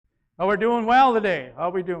Oh, we're doing well today. How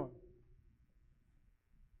are we doing?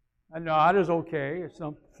 A nod is okay. It's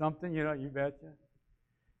something, you betcha.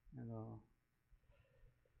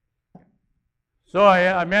 So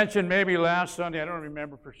I mentioned maybe last Sunday, I don't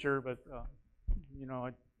remember for sure, but,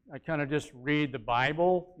 I kind of just read the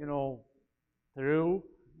Bible, through.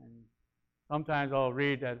 And sometimes I'll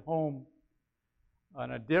read at home on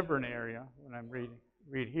a different area. When I'm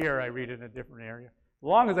read here, I read in a different area. As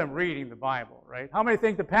long as I'm reading the Bible, right? How many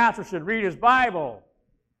think the pastor should read his Bible?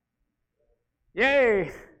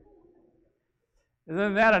 Yay!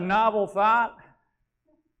 Isn't that a novel thought?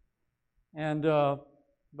 And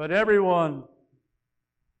but everyone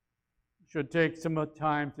should take some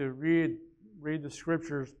time to read the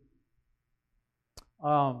Scriptures.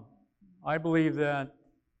 I believe that,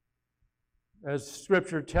 as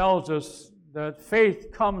Scripture tells us, that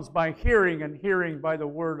faith comes by hearing, and hearing by the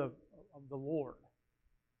word of the Lord.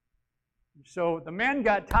 So the men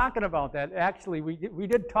got talking about that. Actually, we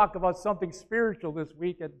did talk about something spiritual this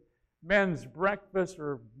week at men's breakfast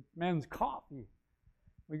or men's coffee.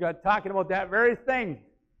 We got talking about that very thing.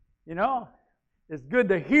 It's good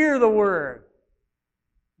to hear the Word.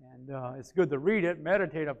 And it's good to read it,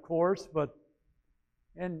 meditate, of course, but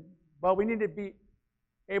we need to be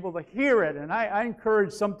able to hear it. And I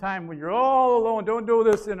encourage sometime when you're all alone, don't do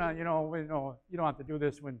this you don't have to do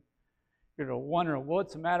this when you're wondering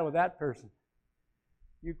what's the matter with that person.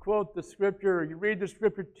 You quote the Scripture, or you read the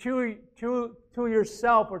Scripture to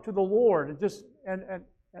yourself or to the Lord, and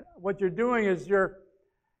what you're doing is you're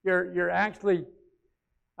actually,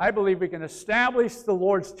 I believe we can establish the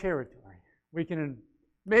Lord's territory. We can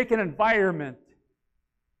make an environment,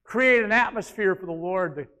 create an atmosphere for the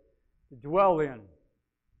Lord to dwell in.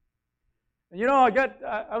 And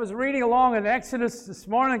I was reading along in Exodus this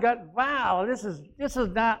morning and got, wow, this is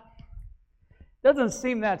not, doesn't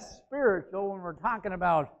seem that spiritual when we're talking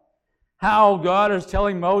about how God is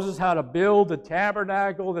telling Moses how to build the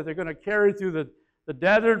tabernacle that they're going to carry through the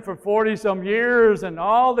desert for 40-some years, and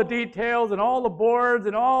all the details and all the boards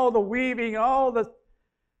and all the weaving,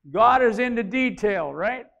 God is into detail,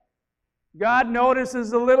 right? God notices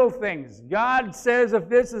the little things. God says if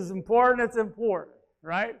this is important, it's important,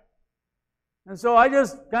 right? And so I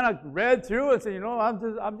just kind of read through it and said,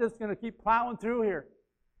 I'm just going to keep plowing through here.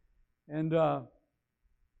 And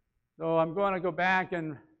so I'm going to go back,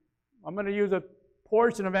 and I'm going to use a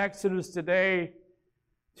portion of Exodus today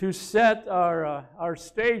to set our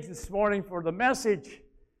stage this morning for the message.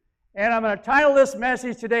 And I'm going to title this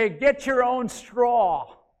message today, Get Your Own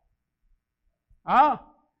Straw. Huh?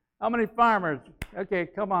 How many farmers? Okay,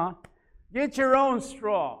 come on. Get your own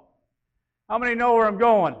straw. How many know where I'm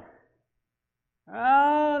going?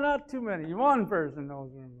 Not too many. One person knows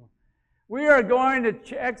where I'm going. We are going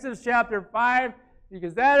to Exodus chapter 5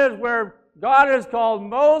 because that is where God has called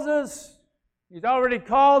Moses. He's already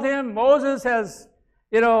called him. Moses has,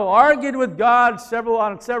 argued with God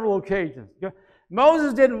on several occasions.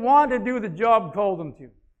 Moses didn't want to do the job called him to.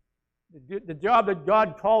 The job that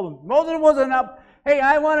God called him. Moses wasn't up, hey,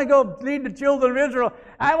 I want to go lead the children of Israel.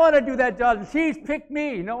 I want to do that job. He's picked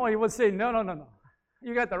me. No, he would say, no.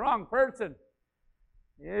 You got the wrong person.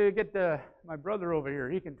 You get my brother over here.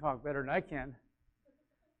 He can talk better than I can.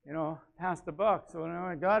 Pass the buck. So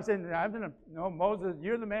God said, no, Moses,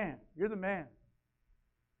 you're the man. You're the man.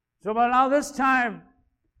 So but now this time,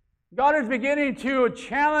 God is beginning to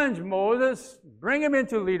challenge Moses, bring him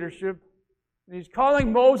into leadership. And he's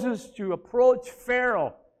calling Moses to approach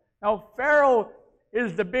Pharaoh. Now, Pharaoh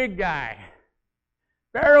is the big guy.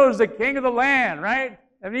 Pharaoh is the king of the land, right?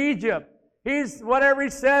 Of Egypt. He's, whatever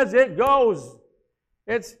he says, it goes.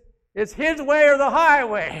 It's his way or the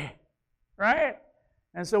highway, right?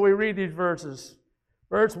 And so we read these verses.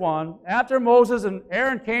 Verse 1, After Moses and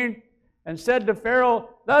Aaron came and said to Pharaoh,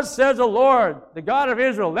 Thus says the Lord, the God of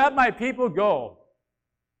Israel, let my people go,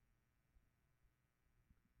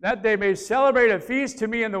 that they may celebrate a feast to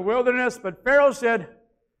me in the wilderness. But Pharaoh said,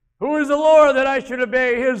 Who is the Lord that I should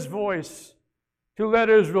obey his voice to let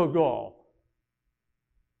Israel go?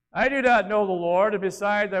 I do not know the Lord, and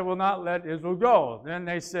besides, I will not let Israel go. Then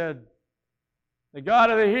they said, The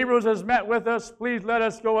God of the Hebrews has met with us. Please let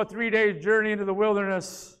us go a 3-day journey into the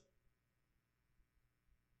wilderness,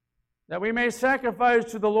 that we may sacrifice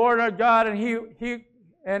to the Lord our God,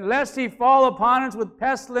 and lest he fall upon us with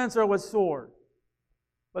pestilence or with sword.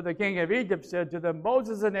 But the king of Egypt said to them,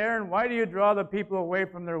 Moses and Aaron, why do you draw the people away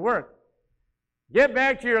from their work? Get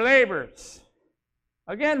back to your labors.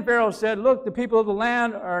 Again, Pharaoh said, Look, the people of the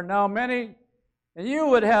land are now many, and you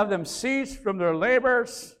would have them cease from their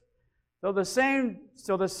labors. So the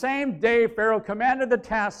same day Pharaoh commanded the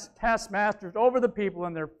taskmasters over the people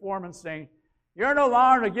and their foremen, saying, You're no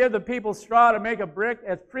longer to give the people straw to make a brick,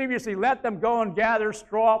 as previously let them go and gather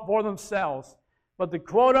straw for themselves. But the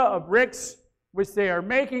quota of bricks which they are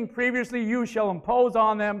making previously you shall impose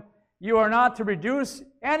on them. You are not to reduce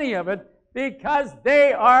any of it, because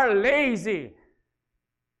they are lazy.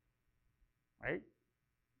 Right?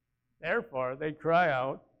 Therefore, they cry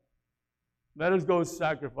out, let us go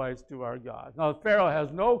sacrifice to our God. Now, Pharaoh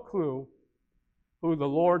has no clue who the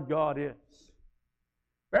Lord God is.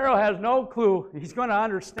 Pharaoh has no clue. He's going to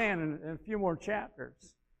understand in a few more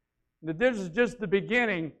chapters that this is just the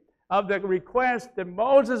beginning of the request that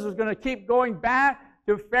Moses was going to keep going back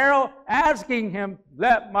to Pharaoh, asking him,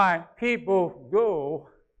 let my people go,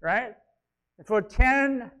 right? And for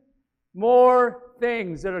 10 more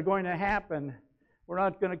things that are going to happen. We're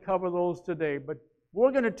not going to cover those today, but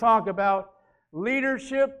we're going to talk about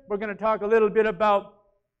leadership. We're going to talk a little bit about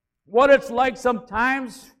what it's like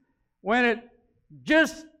sometimes when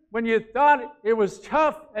you thought it was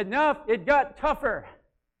tough enough, it got tougher,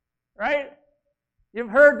 right? You've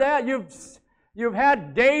heard that. You've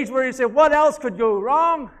had days where you say, what else could go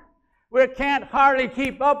wrong? We can't hardly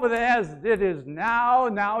keep up with it as it is now.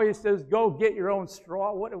 Now he says, go get your own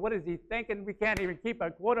straw. What is he thinking? We can't even keep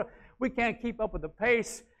a quota. We can't keep up with the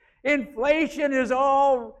pace. Inflation is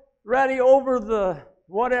already over the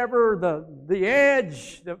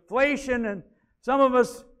edge, the inflation, and some of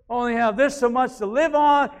us only have this so much to live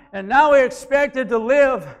on, and now we're expected to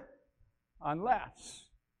live on less,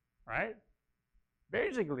 right?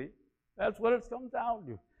 Basically, that's what it comes down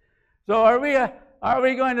to. So are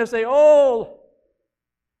we going to say, oh,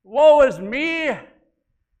 woe is me?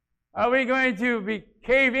 Are we going to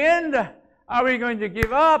cave in? Are we going to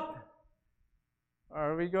give up? Or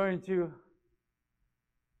are we going to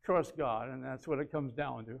trust God? And that's what it comes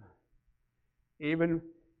down to. Even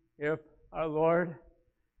if our Lord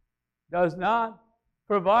does not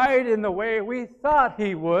provide in the way we thought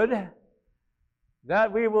He would,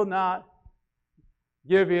 that we will not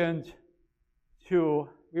give in to,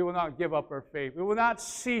 we will not give up our faith. We will not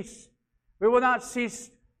cease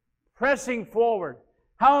pressing forward.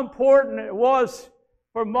 How important it was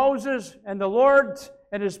for Moses and the Lord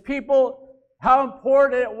and His people, how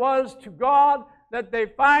important it was to God that they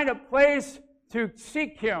find a place to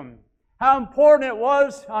seek Him. How important it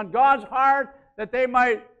was on God's heart that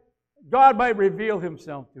God might reveal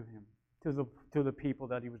Himself to him, to the people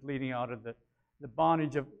that He was leading out of the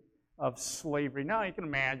bondage of slavery. Now you can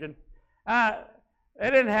imagine, they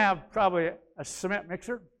didn't have probably a cement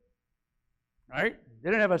mixer, right? They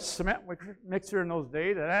didn't have a cement mixer in those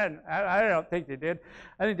days. I don't think they did.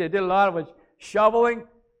 I think they did a lot of shoveling,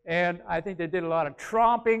 and I think they did a lot of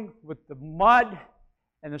tromping with the mud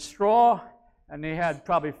and the straw, and they had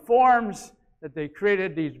probably forms that they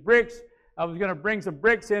created these bricks. I was going to bring some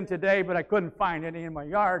bricks in today, but I couldn't find any in my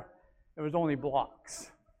yard. It was only blocks.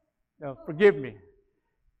 So forgive me.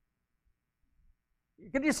 You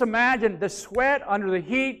can just imagine the sweat under the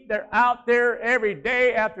heat. They're out there every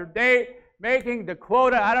day after day making the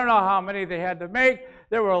quota. I don't know how many they had to make.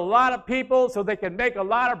 There were a lot of people, so they could make a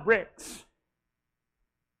lot of bricks.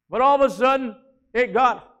 But all of a sudden, it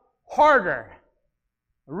got harder,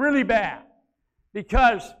 really bad.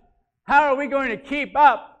 Because how are we going to keep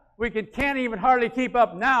up? We can't even hardly keep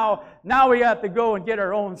up now. Now we have to go and get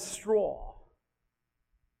our own straw.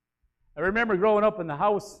 I remember growing up in the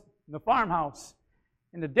house, in the farmhouse,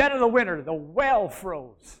 in the dead of the winter, the well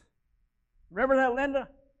froze. Remember that, Linda?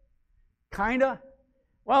 Kinda.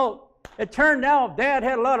 Well, it turned out Dad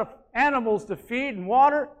had a lot of animals to feed and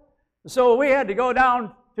water, so we had to go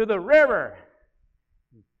down to the river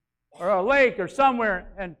or a lake or somewhere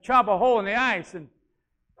and chop a hole in the ice and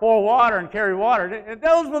pour water and carry water. And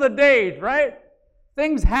those were the days, right?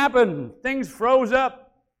 Things happened. Things froze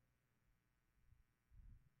up.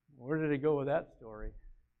 Where did it go with that story?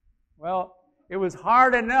 Well, it was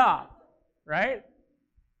hard enough, right?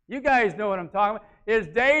 You guys know what I'm talking about. It's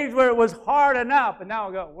days where it was hard enough, and now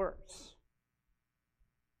it got worse.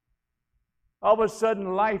 All of a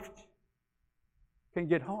sudden, life can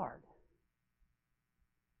get hard.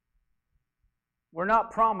 We're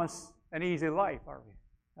not promised an easy life, are we?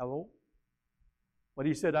 Hello? But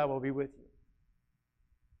He said, I will be with you.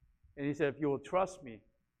 And He said, if you will trust me,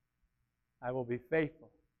 I will be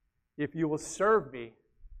faithful. If you will serve me,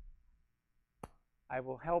 I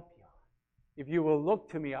will help you. If you will look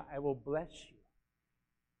to me, I will bless you.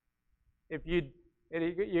 If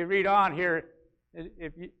you read on here,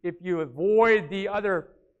 if you avoid the other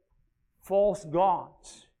false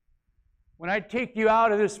gods, when I take you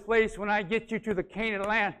out of this place, when I get you to the Canaan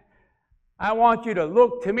land, I want you to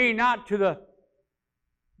look to me, not to the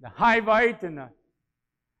Hivite and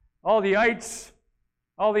all the ites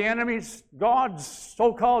all the enemies, gods,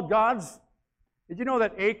 so-called gods. Did you know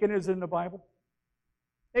that Achan is in the Bible?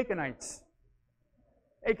 Achanites.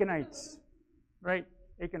 Achanites. Right?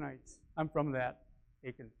 Achanites. I'm from that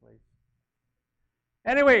Achan place.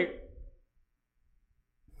 Anyway,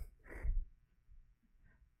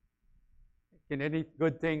 can any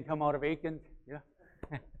good thing come out of Achan? Yeah.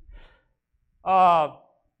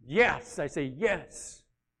 Yes, I say yes.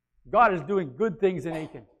 God is doing good things in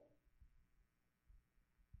Achan.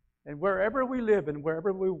 And wherever we live and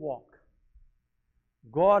wherever we walk,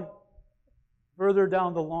 God, further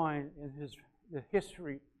down the line in the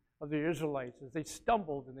history of the Israelites, as they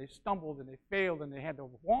stumbled and they stumbled and they failed and they had to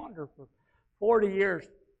wander for 40 years,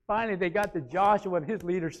 finally they got to Joshua and his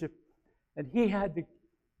leadership, and he had to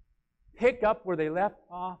pick up where they left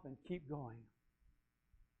off and keep going.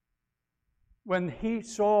 When he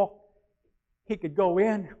saw he could go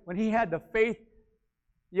in, when he had the faith,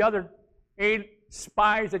 the other 8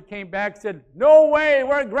 spies that came back said, "No way,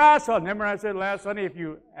 we're a grasshopper." Remember I said last Sunday, if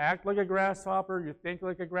you act like a grasshopper, you think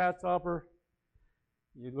like a grasshopper,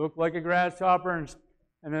 you look like a grasshopper.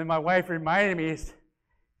 And then my wife reminded me,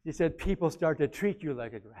 she said, people start to treat you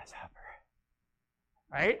like a grasshopper.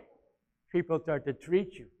 Right? People start to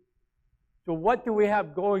treat you. So what do we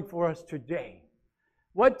have going for us today?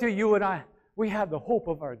 What do you and I? We have the hope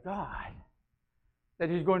of our God, that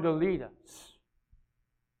He's going to lead us,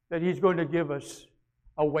 that He's going to give us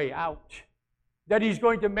a way out, that He's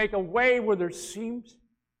going to make a way where there seems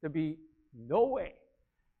to be no way.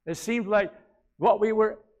 It seems like what we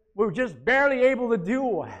were just barely able to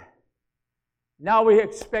do. Now we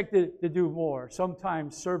expected to do more.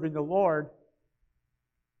 Sometimes serving the Lord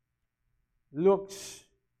looks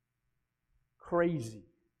crazy.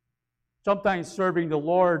 Sometimes serving the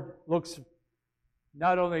Lord looks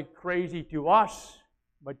not only crazy to us,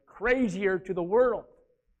 but crazier to the world.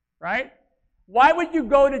 Right? Why would you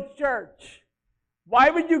go to church? Why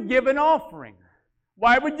would you give an offering?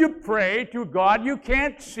 Why would you pray to God you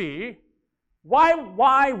can't see? Why?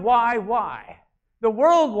 The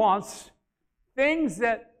world wants things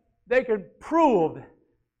that they can prove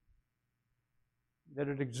that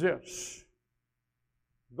it exists.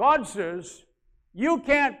 God says, you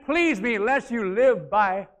can't please me unless you live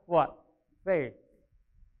by what? Faith.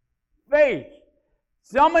 Faith.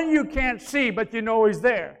 Someone you can't see, but you know He's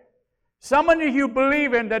there. Someone you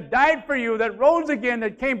believe in that died for you, that rose again,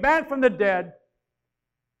 that came back from the dead.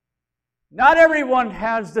 Not everyone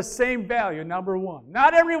has the same value, number one.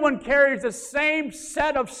 Not everyone carries the same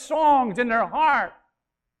set of songs in their heart.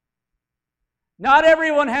 Not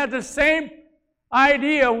everyone has the same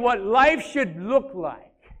idea of what life should look like.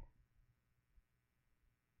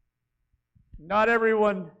 Not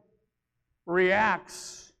everyone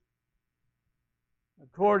reacts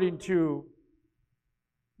according to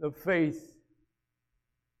the faith.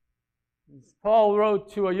 Paul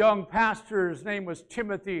wrote to a young pastor, his name was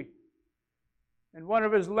Timothy. In one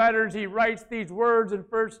of his letters, he writes these words in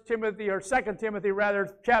 2 Timothy,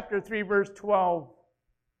 chapter 3, verse 12.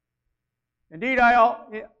 Indeed,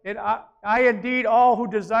 I indeed all who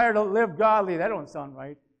desire to live godly. That don't sound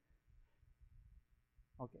right.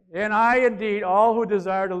 Okay. And I indeed all who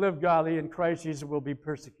desire to live godly in Christ Jesus will be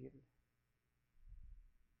persecuted.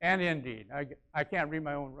 And indeed. I can't read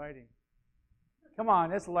my own writing. Come on,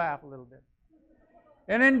 let's laugh a little bit.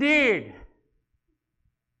 And indeed.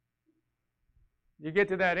 You get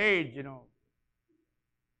to that age, you know.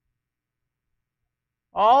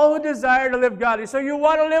 All who desire to live godly. So you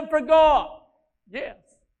want to live for God? Yes.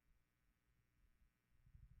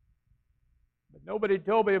 But nobody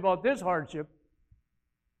told me about this hardship.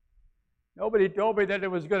 Nobody told me that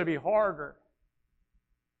it was going to be harder.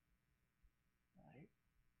 Right?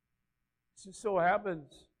 It just so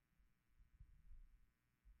happens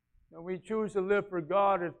when we choose to live for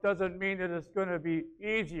God, it doesn't mean that it's going to be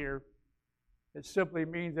easier. It simply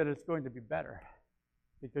means that it's going to be better,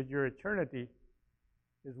 because your eternity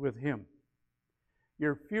is with Him.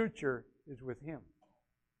 Your future is with Him.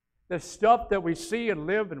 The stuff that we see and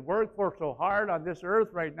live and work for so hard on this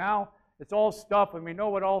earth right now, it's all stuff, and we know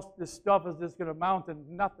what all this stuff is just going to amount to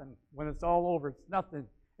nothing when it's all over. It's nothing.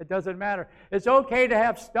 It doesn't matter. It's okay to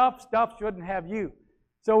have stuff. Stuff shouldn't have you.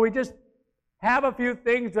 So we just have a few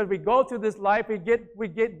things that we go through this life. We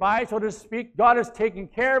get by, so to speak. God is taking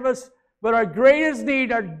care of us. But our greatest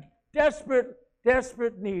need, our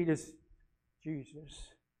desperate need is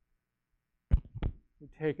Jesus, who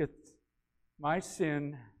taketh my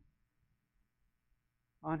sin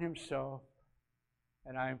on Himself,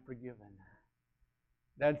 and I am forgiven.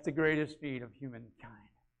 That's the greatest need of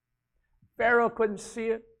humankind. Pharaoh couldn't see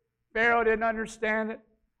it. Pharaoh didn't understand it.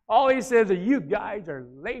 All he says is, you guys are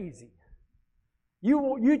lazy.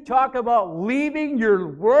 You talk about leaving your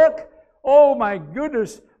work. Oh my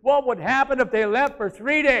goodness, what would happen if they left for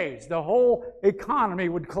 3 days? The whole economy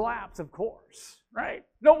would collapse, of course, right?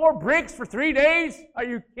 No more breaks for 3 days? Are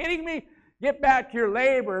you kidding me? Get back to your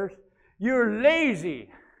labors. You're lazy,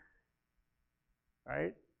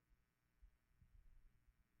 right?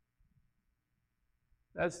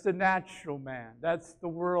 That's the natural man. That's the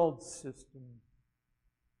world system.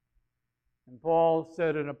 And Paul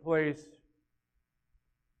said in a place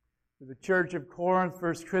to the church of Corinth,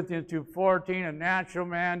 1 Corinthians 2:14, a natural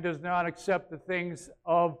man does not accept the things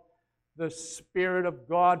of the Spirit of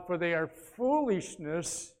God, for they are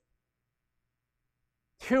foolishness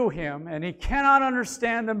to him, and he cannot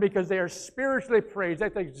understand them because they are spiritually praised.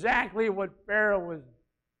 That's exactly what Pharaoh was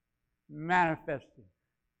manifesting.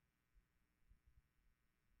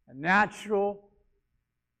 A natural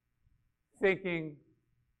thinking,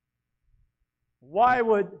 why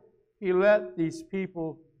would he let these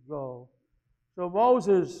people go? So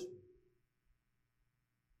Moses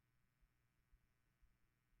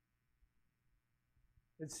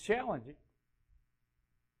it's challenging.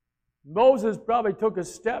 Moses probably took a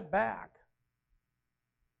step back.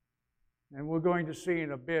 And we're going to see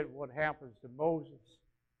in a bit what happens to Moses.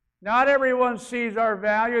 Not everyone sees our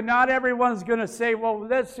value. Not everyone's going to say, well,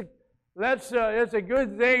 it's a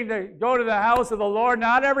good thing to go to the house of the Lord.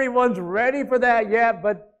 Not everyone's ready for that yet,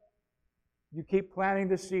 but you keep planting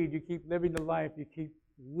the seed. You keep living the life. You keep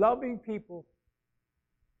loving people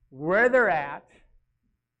where they're at,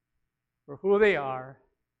 for who they are,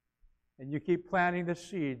 and you keep planting the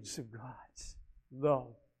seeds of God's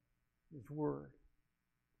love, His Word.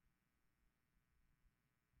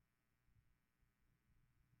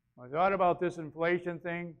 I thought about this inflation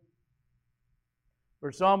thing.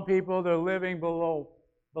 For some people, they're living below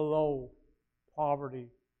poverty.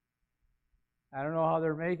 I don't know how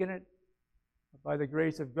they're making it, but by the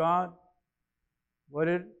grace of God.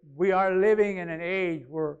 But we are living in an age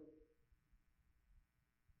where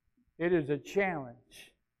it is a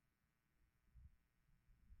challenge.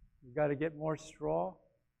 We've got to get more straw.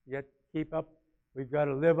 You got to keep up. We've got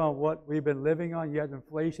to live on what we've been living on. Yet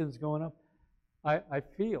inflation's going up. I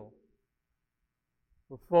feel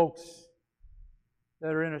for folks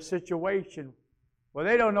that are in a situation where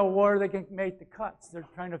they don't know where they can make the cuts. They're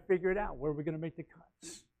trying to figure it out. Where are we going to make the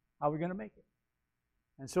cuts? How are we going to make it?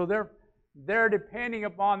 And so they're depending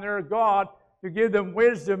upon their God to give them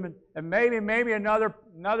wisdom, and maybe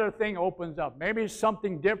another thing opens up. Maybe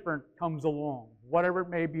something different comes along, whatever it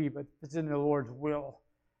may be, but it's in the Lord's will.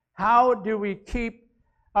 How do we keep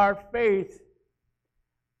our faith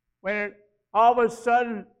when all of a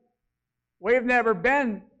sudden we've never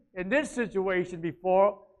been in this situation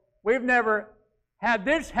before? We've never had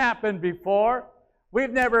this happen before.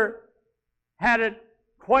 We've never had it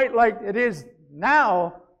quite like it is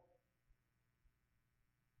now.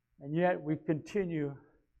 And yet we continue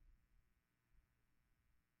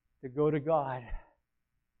to go to God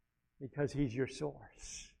because He's your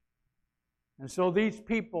source. And so these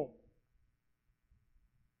people,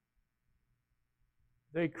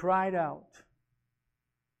 they cried out.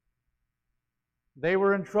 They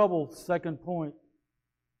were in trouble, second point.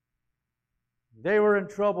 They were in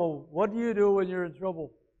trouble. What do you do when you're in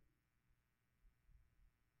trouble?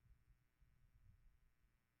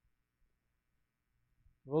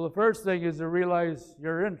 Well, the first thing is to realize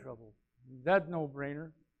you're in trouble. That's no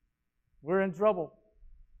brainer. We're in trouble.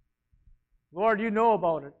 Lord, you know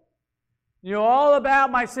about it. You know all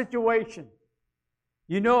about my situation.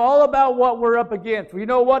 You know all about what we're up against. You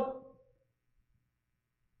know what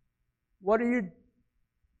are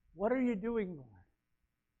you doing, Lord?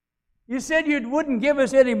 You said you wouldn't give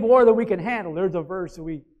us any more than we can handle. There's a verse that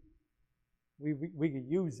we could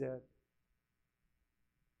use that.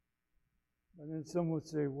 And then someone would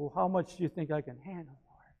say, well, how much do you think I can handle,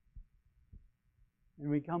 Lord?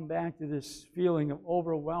 And we come back to this feeling of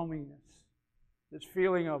overwhelmingness, this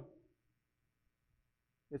feeling of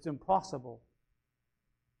it's impossible.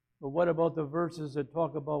 But what about the verses that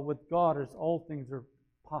talk about with God all things are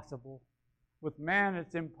possible? With man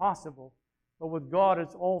it's impossible, but with God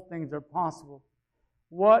all things are possible.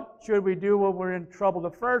 What should we do when we're in trouble?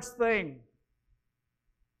 The first thing,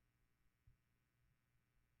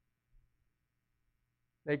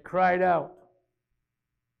 they cried out.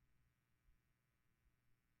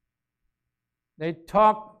 They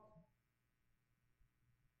talked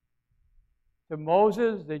to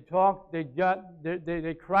Moses. They cried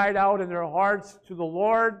out in their hearts to the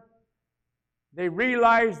Lord. They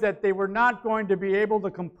realized that they were not going to be able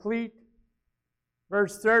to complete.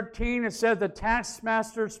 Verse 13, it says, the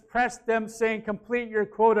taskmasters pressed them, saying, complete your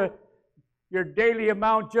quota. your daily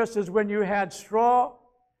amount just as when you had straw.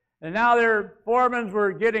 And now their foremen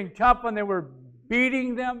were getting tough and they were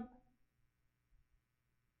beating them.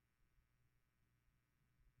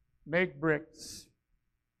 Make bricks.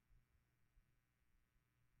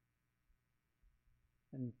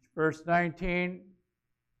 In verse 19,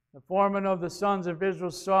 the foreman of the sons of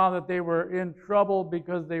Israel saw that they were in trouble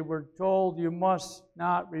because they were told, you must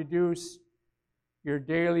not reduce your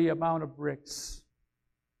daily amount of bricks.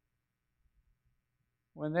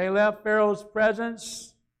 When they left Pharaoh's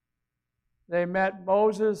presence, they met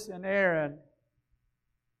Moses and Aaron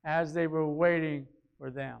as they were waiting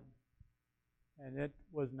for them. And it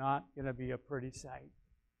was not going to be a pretty sight.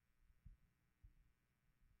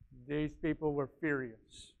 These people were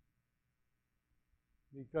furious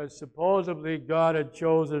because supposedly God had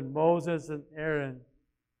chosen Moses and Aaron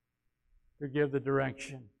to give the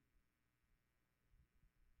direction.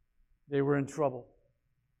 They were in trouble.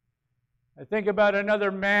 I think about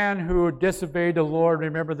another man who disobeyed the Lord.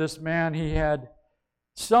 Remember this man? He had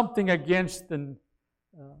something against the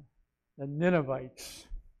Ninevites.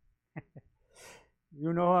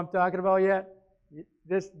 You know who I'm talking about yet?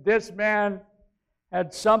 This man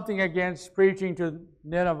had something against preaching to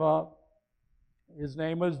Nineveh. His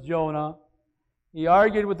name was Jonah. He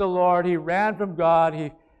argued with the Lord. He ran from God.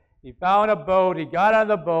 He found a boat. He got on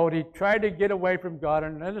the boat. He tried to get away from God.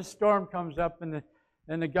 And then a storm comes up, and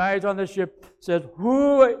the guys on the ship said,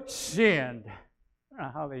 who sinned? I don't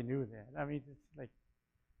know how they knew that. I mean, it's like,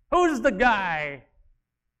 who's the guy?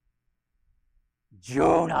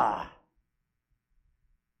 Jonah.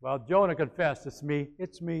 Well, Jonah confessed, it's me.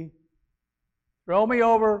 It's me. Throw me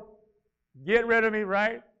over. Get rid of me,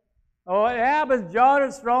 right? Oh, it happens.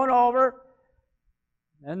 Jonah's thrown over.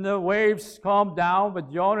 And the waves calm down,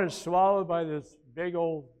 but Jonah is swallowed by this big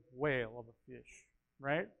old whale of a fish,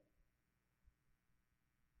 right?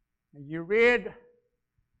 And you read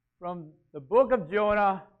from the book of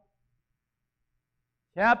Jonah,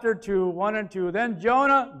 chapter 2, 1 and 2. Then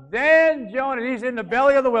Jonah, he's in the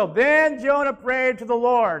belly of the whale. Then Jonah prayed to the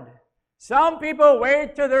Lord. Some people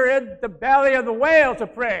wait till they're in the belly of the whale to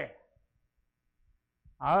pray.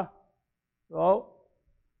 So,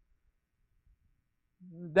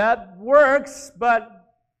 that works,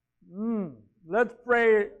 but let's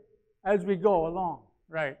pray as we go along,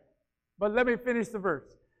 right? But let me finish the verse.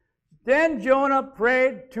 Then Jonah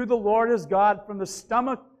prayed to the Lord his God from the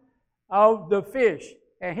stomach of the fish.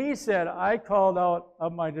 And he said, I called out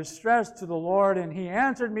of my distress to the Lord, and he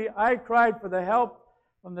answered me. I cried for the help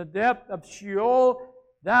from the depth of Sheol.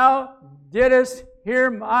 Thou didst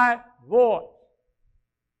hear my voice.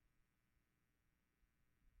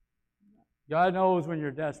 God knows when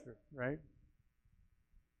you're desperate, right?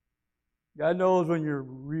 God knows when you're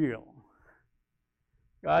real.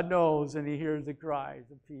 God knows, and he hears the cries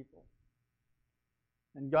of people.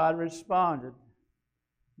 And God responded,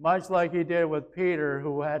 much like he did with Peter,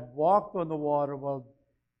 who had walked on the water. Well,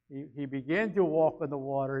 he began to walk on the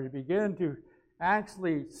water. He began to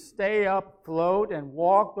actually stay up, float, and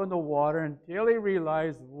walked on the water until he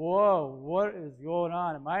realized, whoa, what is going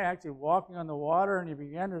on? Am I actually walking on the water? And he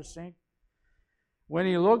began to sink. When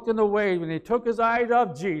he looked in the waves, when he took his eyes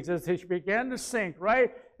off Jesus, he began to sink,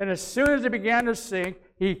 right? And as soon as he began to sink,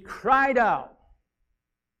 he cried out.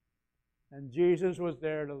 And Jesus was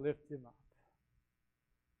there to lift him up.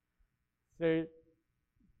 Say,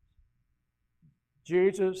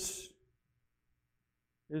 Jesus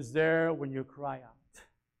is there when you cry out.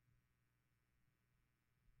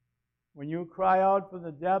 When you cry out from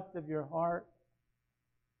the depth of your heart,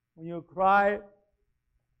 when you cry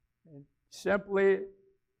and simply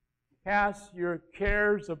cast your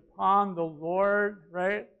cares upon the Lord,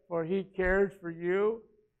 right? For he cares for you.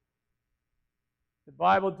 The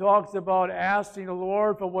Bible talks about asking the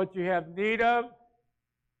Lord for what you have need of.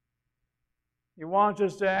 He wants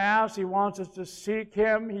us to ask. He wants us to seek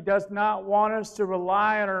him. He does not want us to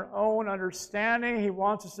rely on our own understanding. He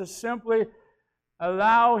wants us to simply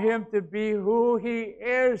allow him to be who he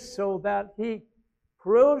is so that he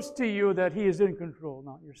proves to you that he is in control,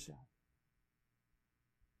 not yourself.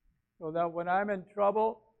 So that when I'm in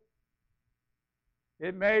trouble,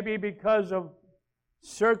 it may be because of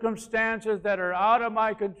circumstances that are out of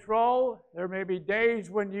my control. There may be days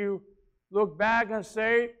when you look back and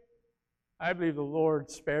say, I believe the Lord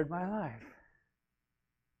spared my life.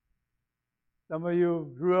 Some of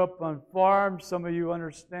you grew up on farms. Some of you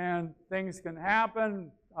understand things can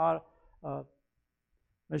happen.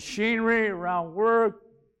 Machinery around work.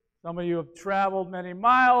 Some of you have traveled many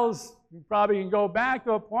miles. You probably can go back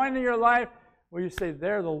to a point in your life where you say,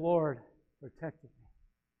 there the Lord protected me.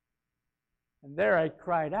 And there I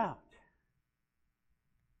cried out.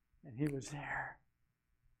 And he was there.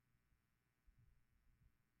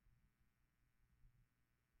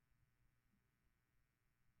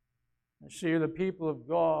 And see, the people of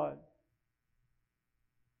God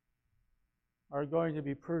are going to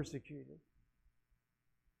be persecuted.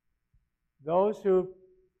 Those who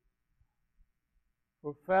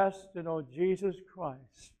profess to know Jesus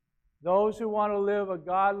Christ, those who want to live a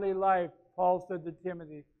godly life, Paul said to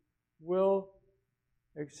Timothy, will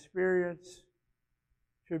experience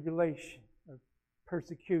tribulation or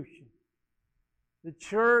persecution. The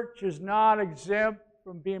church is not exempt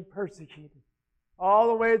from being persecuted all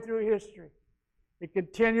the way through history. It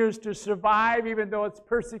continues to survive even though it's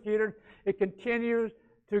persecuted. It continues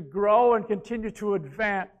to grow and continue to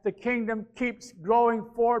advance. The kingdom keeps growing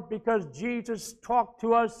forth because Jesus talked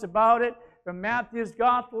to us about it from Matthew's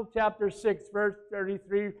Gospel, chapter 6, verse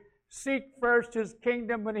 33. Seek first His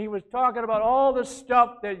kingdom, when He was talking about all the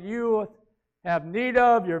stuff that you have need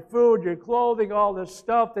of, your food, your clothing, all the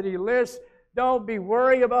stuff that He lists. Don't be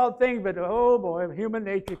worried about things, but oh boy, human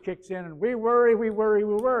nature kicks in and we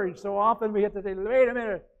worry. So often we have to say, wait a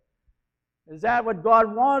minute, is that what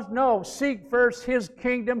God wants? No, seek first His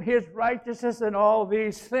kingdom, His righteousness, and all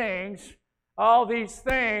these things.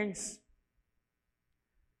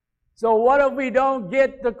 So what if we don't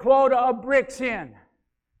get the quota of bricks in?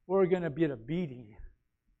 We're going to get a beating.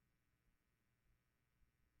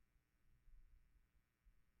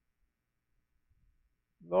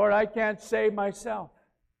 Lord, I can't save myself.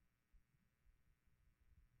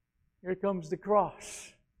 Here comes the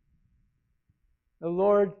cross. The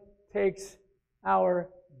Lord takes our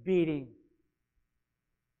beating.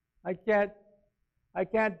 I can't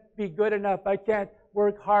be good enough. I can't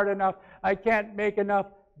work hard enough. I can't make enough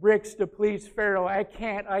bricks to please Pharaoh. I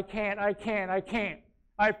can't. I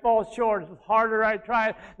fall short. The harder I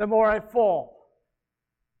try, the more I fall.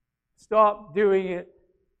 Stop doing it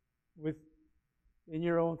in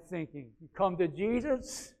your own thinking. You come to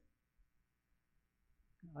Jesus,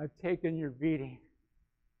 I've taken your beating.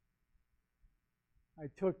 I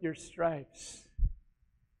took your stripes,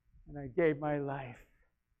 and I gave my life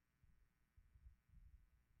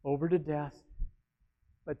over to death.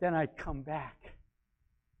 But then I'd come back,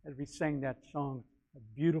 as we sang that song, a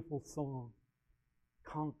beautiful song,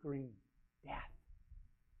 conquering death.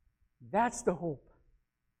 That's the hope.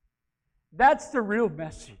 That's the real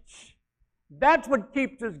message. That's what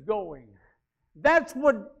keeps us going. That's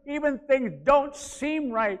what, even things don't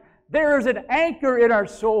seem right, there is an anchor in our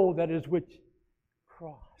soul that is which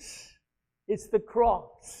cross. It's the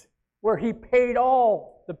cross where He paid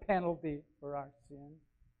all the penalty for our sin.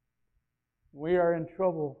 We are in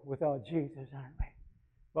trouble without Jesus, aren't we?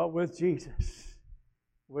 But with Jesus,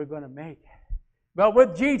 we're going to make it. But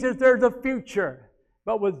with Jesus, there's a future.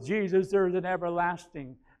 But with Jesus, there's an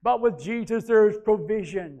everlasting. But with Jesus, there's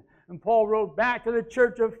provision. And Paul wrote back to the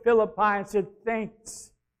church of Philippi and said,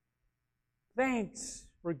 thanks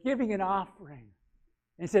for giving an offering.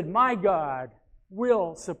 And he said, my God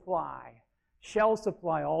shall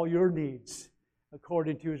supply all your needs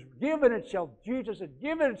according to His given it shall, Jesus said,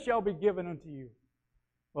 given it shall be given unto you.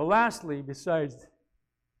 Well, lastly, besides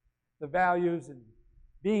the values and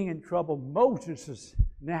being in trouble, Moses is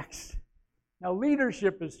next. Now,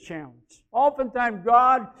 leadership is challenged. Oftentimes,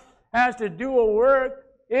 God has to do a work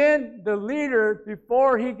in the leader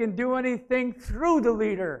before He can do anything through the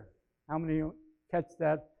leader. How many of you catch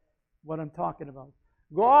that, what I'm talking about?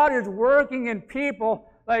 God is working in people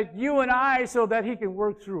like you and I so that He can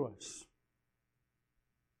work through us.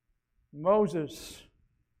 Moses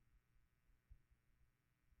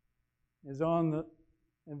is in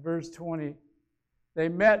verse 20. They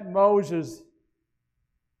met Moses.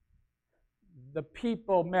 The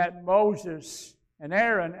people met Moses and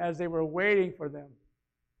Aaron as they were waiting for them.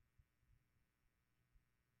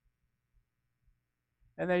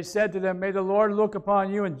 And they said to them, may the Lord look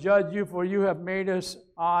upon you and judge you, for you have made us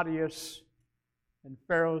odious in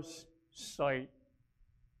Pharaoh's sight,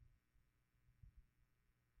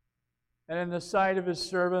 and in the sight of his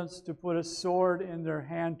servants, to put a sword in their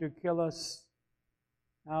hand to kill us.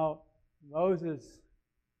 Now, Moses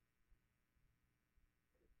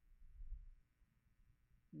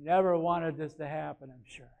never wanted this to happen, I'm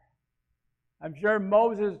sure. I'm sure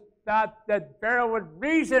Moses thought that Pharaoh would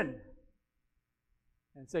reason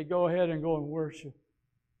and say, go ahead and go and worship.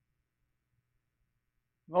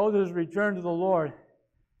 Moses returned to the Lord.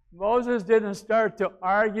 Moses didn't start to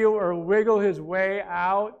argue or wiggle his way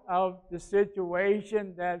out of the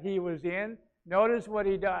situation that he was in. Notice what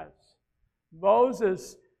he does.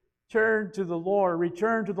 Moses returned to the Lord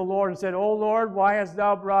and said, O Lord, why hast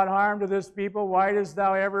thou brought harm to this people? Why dost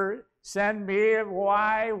thou ever send me?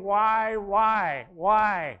 Why?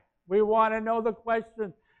 We want to know the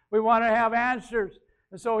questions. We want to have answers.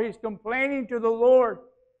 And so he's complaining to the Lord.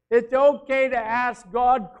 It's okay to ask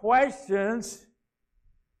God questions,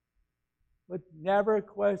 but never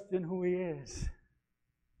question who He is.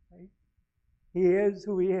 Right? He is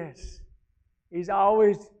who He is.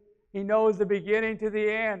 He knows the beginning to the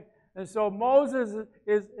end. And so Moses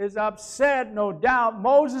is upset, no doubt.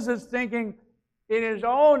 Moses is thinking in his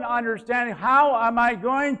own understanding, how am I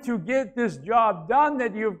going to get this job done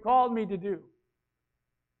that you've called me to do?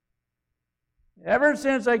 Ever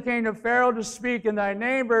since I came to Pharaoh to speak in thy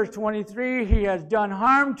name, verse 23, he has done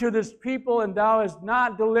harm to this people, and thou hast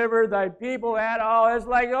not delivered thy people at all. It's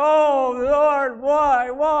like, oh, Lord,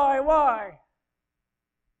 why?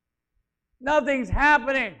 Nothing's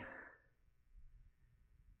happening.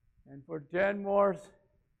 And for 10 more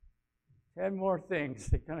things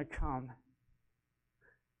that are going to come.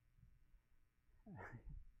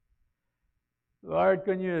 Lord,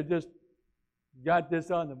 couldn't you have just got this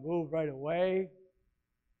on the move right away?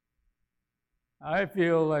 I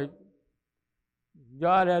feel like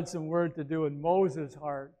God had some work to do in Moses'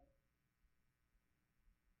 heart.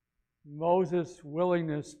 Moses'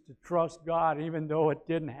 willingness to trust God, even though it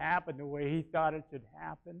didn't happen the way he thought it should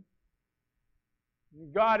happen.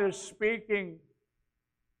 God is speaking.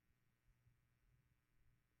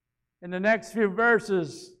 In the next few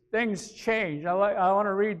verses, things change. I want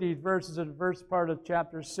to read these verses in the first part of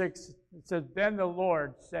chapter 6. It says, then the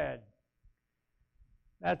Lord said.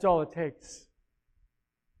 That's all it takes.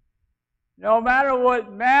 No matter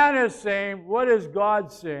what man is saying, what is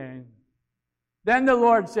God saying? Then the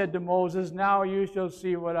Lord said to Moses, now you shall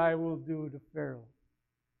see what I will do to Pharaoh.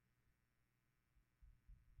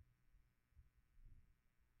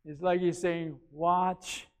 It's like he's saying,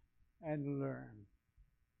 watch and learn.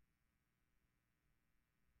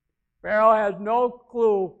 Pharaoh has no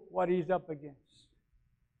clue what he's up against.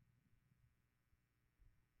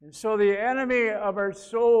 And so the enemy of our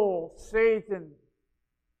soul, Satan,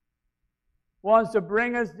 wants to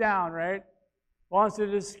bring us down, right? Wants to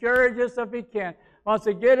discourage us if he can. Wants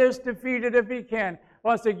to get us defeated if he can.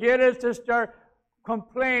 Wants to get us to start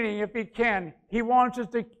complaining if he can. He wants us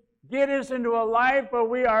to get us into a life where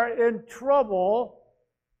we are in trouble.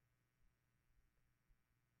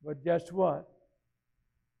 But guess what?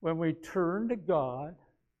 When we turn to God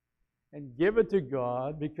and give it to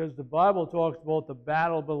God, because the Bible talks about the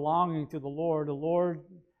battle belonging to the Lord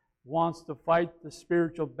wants to fight the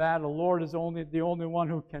spiritual battle. The Lord is the only one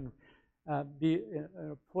who can be in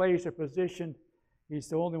a place, a position. He's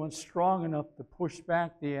the only one strong enough to push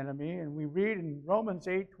back the enemy. And we read in Romans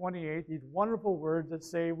 8:28 these wonderful words that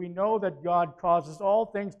say, we know that God causes all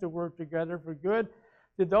things to work together for good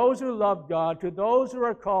to those who love God, to those who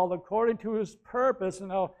are called according to His purpose. And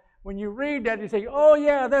now, when you read that, you say, oh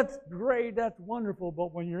yeah, that's great, that's wonderful.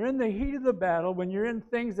 But when you're in the heat of the battle, when you're in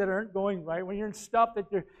things that aren't going right, when you're in stuff that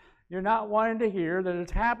you're not wanting to hear, that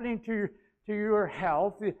is happening to your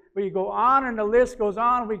health, when you go on and the list goes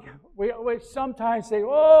on, we sometimes say,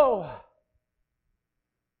 oh,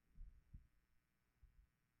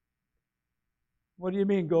 what do you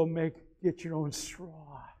mean get your own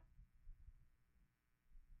straw?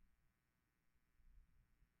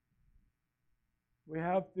 We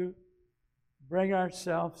have to bring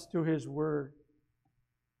ourselves to His Word.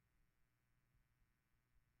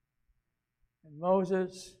 And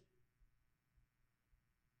Moses,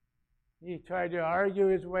 he tried to argue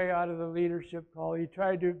his way out of the leadership call. He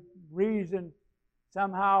tried to reason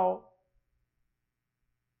somehow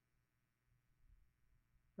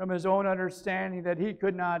from his own understanding that he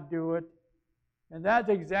could not do it. And that's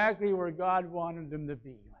exactly where God wanted him to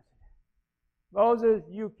be. Moses,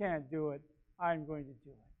 you can't do it. I'm going to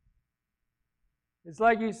do it. It's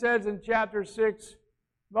like he says in chapter 6,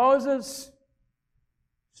 Moses,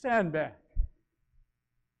 stand back.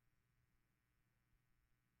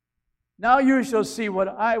 Now you shall see what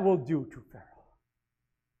I will do to Pharaoh.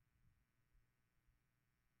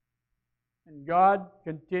 And God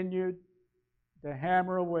continued to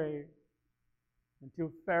hammer away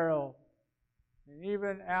until Pharaoh. And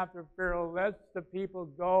even after Pharaoh lets the people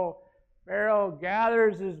go, Pharaoh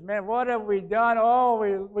gathers his men. What have we done?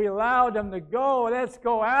 Oh, we allowed them to go. Let's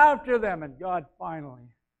go after them. And God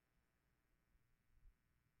finally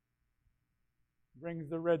brings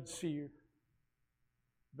the Red Sea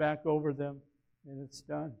back over them, and it's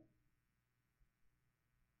done.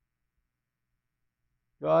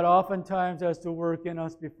 God oftentimes has to work in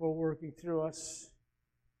us before working through us.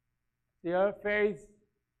 Our faith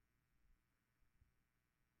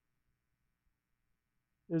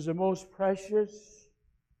is the most precious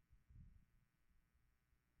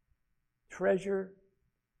treasure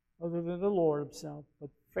other than the Lord Himself.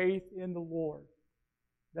 But faith in the Lord.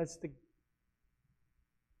 That's the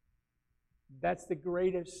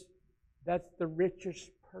greatest, that's the richest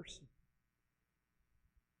person.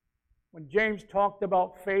 When James talked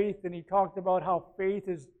about faith, and he talked about how faith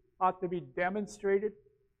ought to be demonstrated,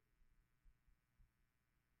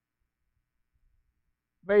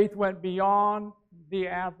 faith went beyond the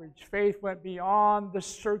average. Faith went beyond the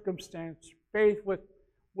circumstance. Faith would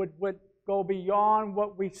go beyond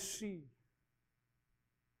what we see.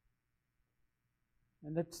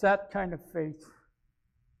 And it's that kind of faith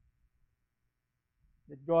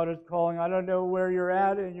that God is calling. I don't know where you're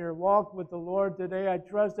at in your walk with the Lord today. I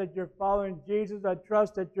trust that you're following Jesus. I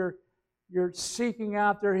trust that you're seeking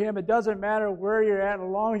after Him. It doesn't matter where you're at as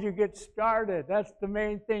long as you get started. That's the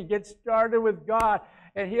main thing. Get started with God,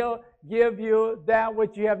 and He'll give you that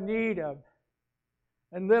which you have need of.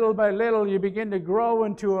 And little by little, you begin to grow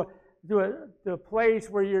into a place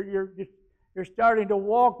where you're starting to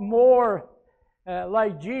walk more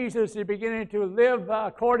like Jesus. You're beginning to live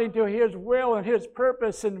according to His will and His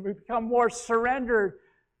purpose, and become more surrendered.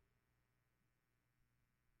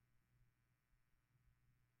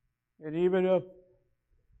 And even if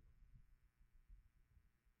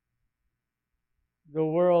the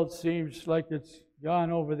world seems like it's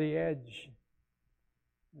gone over the edge,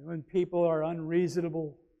 and when people are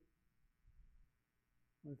unreasonable,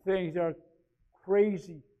 when things are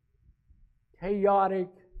crazy, chaotic,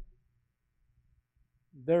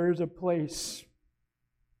 there is a place.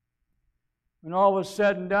 When all was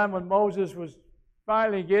said and done, when Moses was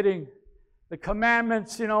finally getting the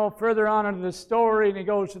commandments, further on into the story, and he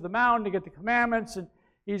goes to the mountain to get the commandments, and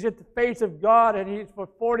he's at the face of God, and he's for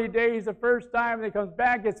 40 days the first time, and he comes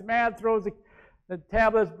back, gets mad, throws the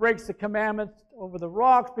tablets, breaks the commandments over the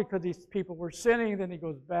rocks because these people were sinning. Then he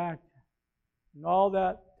goes back, and all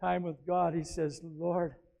that time with God, he says,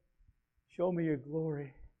 Lord, show me your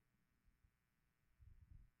glory.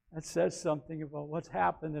 That says something about what's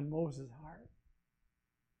happened in Moses' heart.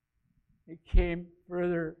 It came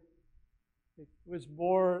further. It was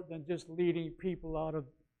more than just leading people out of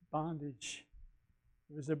bondage.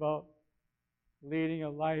 It was about leading a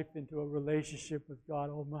life into a relationship with God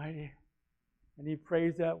Almighty. And he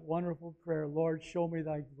prays that wonderful prayer, Lord, show me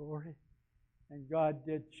thy glory. And God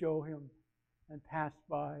did show him and passed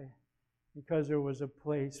by because there was a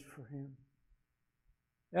place for him.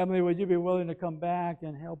 Emily, would you be willing to come back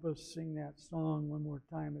and help us sing that song one more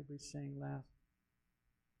time that we sang last?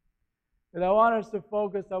 But I want us to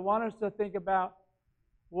focus, I want us to think about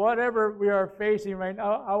whatever we are facing right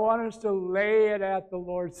now. I want us to lay it at the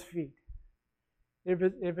Lord's feet. If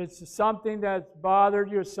it's something that's bothered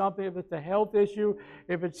you, if it's a health issue,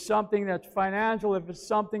 if it's something that's financial, if it's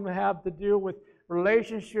something that have to do with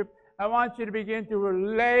relationship, I want you to begin to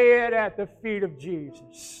lay it at the feet of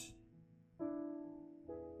Jesus.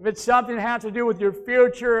 If it's something that has to do with your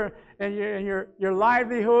future and your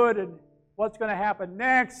livelihood and what's going to happen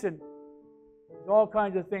next, and there's all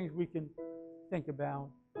kinds of things we can think about.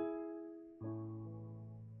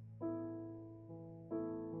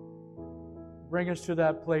 Bring us to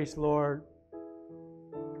that place, Lord,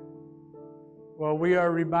 where we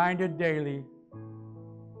are reminded daily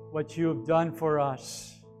what you have done for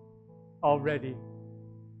us already.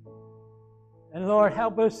 And Lord,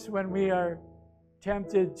 help us when we are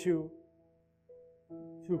tempted to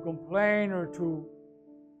complain or to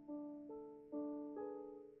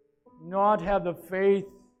not have the faith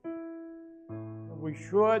that we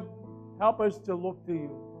should. Help us to look to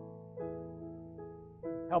you.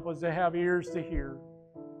 Help us to have ears to hear.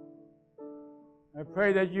 I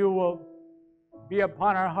pray that you will be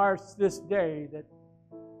upon our hearts this day, that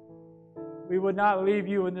we would not leave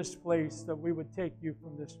you in this place, that we would take you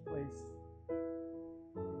from this place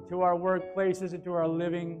to our workplaces, into our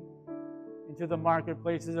living, into the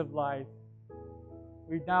marketplaces of life.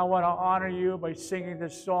 We now want to honor you by singing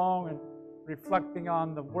this song and reflecting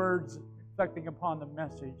on the words, reflecting upon the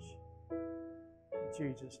message. In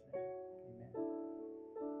Jesus' name.